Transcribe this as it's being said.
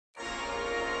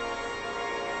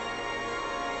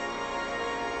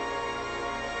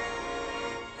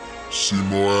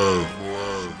C-Mo.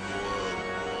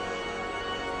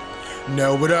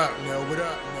 Nell, what up? Nell, what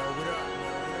up? Nell, what up?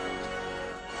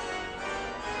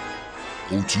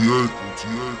 OTA.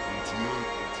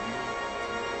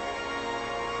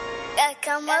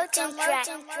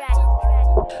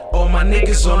 All my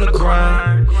niggas on the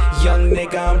grind. Young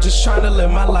nigga, I'm just tryna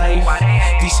live my life.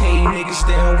 These hating niggas,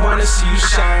 they don't wanna see you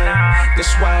shine.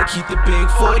 That's why I keep the big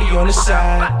 40 on the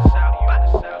side.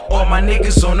 All my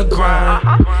niggas on the grind.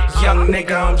 Young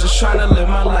nigga, I'm just tryna live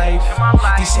my life.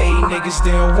 These hating niggas,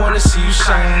 they don't wanna see you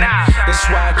shine. That's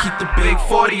why I keep the big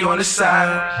 40 on the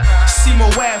side. C-Mo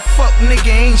fuck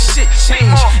nigga, ain't shit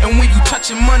changed. And when you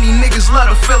touchin' money, niggas love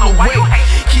to feel away.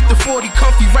 Keep the 40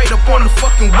 comfy right up on the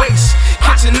fucking waist.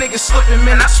 Catch a nigga slippin',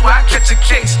 man, I swear I catch a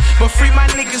case. But free my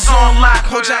niggas on lock,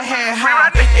 hold your head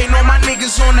high. Ain't all my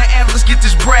niggas on the Atlas, get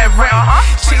this bread right.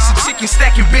 Chasing chicken,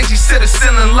 stacking Benjis to the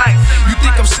ceiling light. You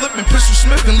think I'm slipping, Pistol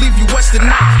Smith and leave you west the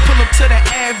night. Pull up to the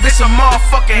Ave, it's a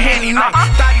motherfucking handy night.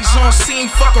 Thotties on scene,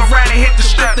 fuck around and hit the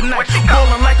strip tonight.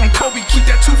 Ballin' like I'm Kobe, keep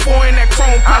that 2-4 in that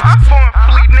chrome pipe. Foreign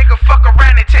fleet, nigga, fuck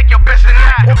around and take your best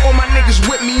tonight. All my niggas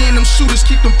with me and them shooters,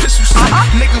 keep them pistols tight.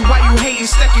 Nigga, why you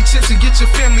hating? Stack your chips and get your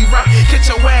family right. Get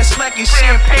your ass slacking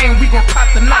champagne, we gon'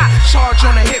 pop the night. Charge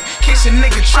on the hip, case a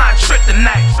nigga try and trick the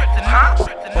night.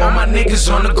 All my niggas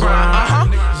on the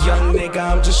grind. Young nigga,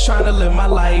 I'm just tryna live my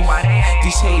life.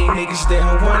 These hating niggas, they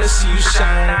don't wanna see you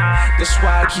shine. That's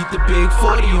why I keep the big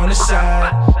 40 on the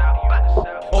side.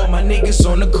 All my niggas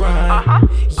on the grind.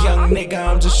 Young nigga,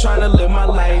 I'm just tryna live my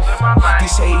life.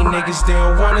 These hating niggas, they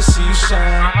don't wanna see you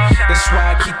shine. That's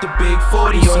why I keep the big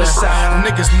 40 on the side.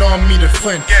 Niggas know me to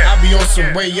Flint. I be on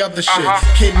some way other shit.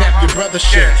 Kidnap your brother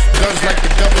shit. Guns like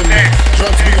the government.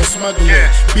 Drugs we gon' smuggle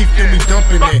it. Beef then we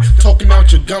dumping it. Talking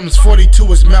out your gums. 42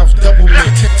 his mouth double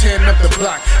it. Tearing up the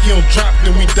block. He don't drop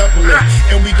then we double it.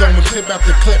 And we gon' clip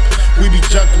after clip. We be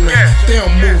juggling. They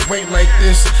don't move weight like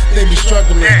this. They be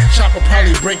struggling. Chopper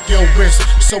probably break your wrist,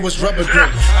 so it's rubber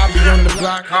grip. I be on the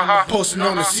block, posting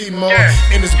on the C-Mo.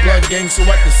 In this blood gang, so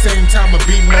at the same time I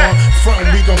be more.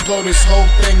 Frontin', we gon' blow this whole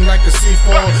thing like a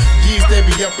C4. D's, they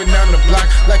be up and down the block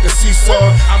like a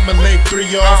seesaw. I'ma lay 3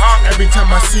 off every time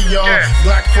I see y'all.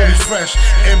 Black 40 fresh,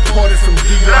 imported from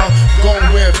DR. Gon'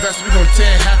 wear a vest, we gon'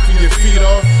 tear half of your feet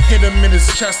off. Hit him in his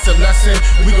chest a lesson,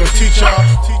 we gon' teach y'all.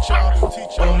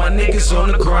 All my niggas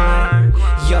on the grind.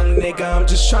 Young nigga, I'm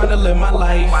just tryna live my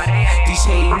life. These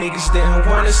hating niggas, they don't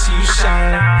wanna see you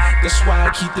shine. That's why I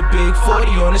keep the big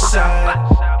 40 on the side.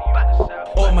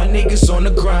 All my niggas on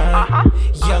the grind.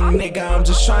 Young nigga, I'm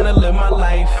just tryna live my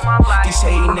life. These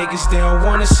hating niggas, they don't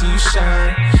wanna see you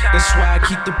shine. That's why I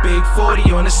keep the big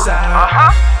 40 on the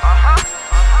side.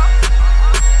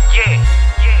 Yeah.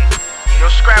 Yo,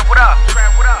 Scrap, what up?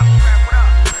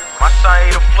 My son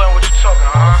ate a Flint, what you talking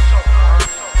about?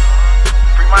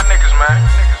 Free my niggas, man.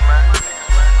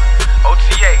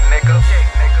 OTA, nigga.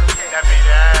 That be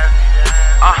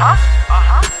that.